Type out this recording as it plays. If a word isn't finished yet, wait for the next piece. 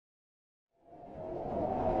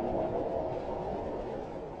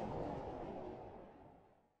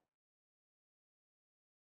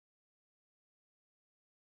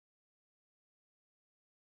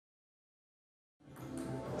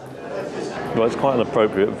Well, it's quite an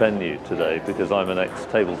appropriate venue today because I'm an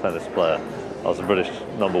ex-table tennis player. I was a British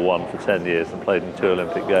 #1 for 10 years and played in 2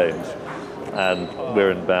 Olympic Games. And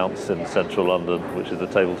we're in Bounce in central London, which is a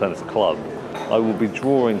table tennis club. I will be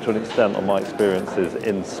drawing to an extent on my experiences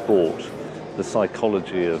in sport, the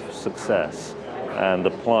psychology of success, and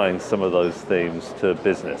applying some of those themes to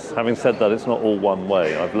business. Having said that, it's not all one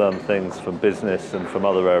way. I've learned things from business and from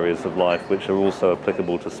other areas of life which are also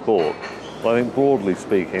applicable to sport. But I think broadly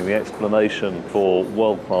speaking, the explanation for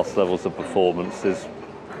world-class levels of performance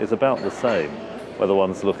is about the same, whether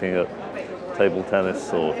one's looking at table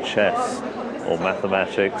tennis or chess or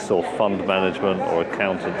mathematics or fund management or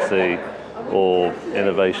accountancy or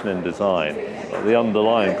innovation in design. The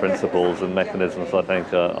underlying principles and mechanisms, I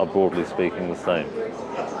think, are broadly speaking the same.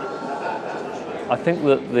 I think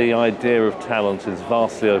that the idea of talent is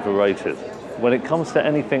vastly overrated. When it comes to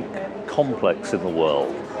anything complex in the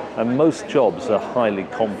world, and most jobs are highly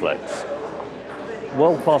complex,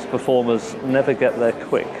 world-class performers never get there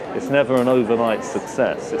quick. It's never an overnight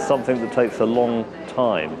success. It's something that takes a long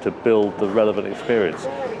time to build the relevant experience.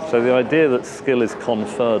 So the idea that skill is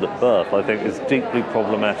conferred at birth, I think, is deeply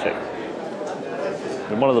problematic.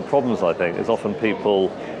 And one of the problems, I think, is often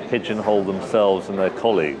people pigeonhole themselves and their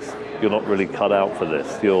colleagues. You're not really cut out for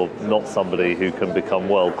this. You're not somebody who can become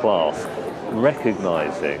world-class.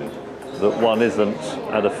 Recognizing that one isn't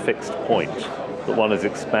at a fixed point, that one is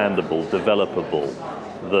expandable, developable,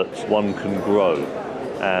 that one can grow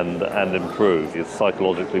and improve is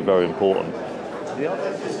psychologically very important.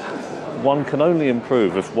 One can only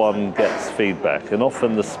improve if one gets feedback, and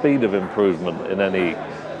often the speed of improvement in any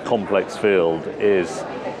complex field is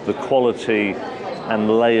the quality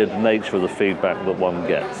and layered nature of the feedback that one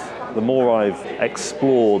gets. The more I've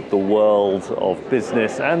explored the world of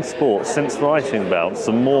business and sports since writing Bounce,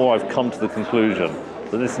 the more I've come to the conclusion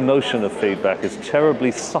that this notion of feedback is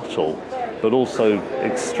terribly subtle, but also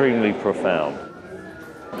extremely profound.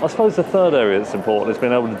 I suppose the third area that's important is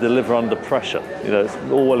being able to deliver under pressure. You know, it's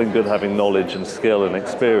all well and good having knowledge and skill and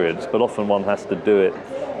experience, but often one has to do it,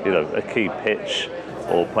 you know, a key pitch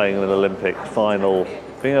or playing in an Olympic final.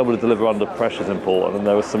 Being able to deliver under pressure is important, and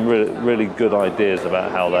there are some really good ideas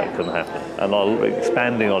about how that can happen. And I'll be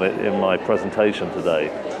expanding on it in my presentation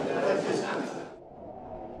today.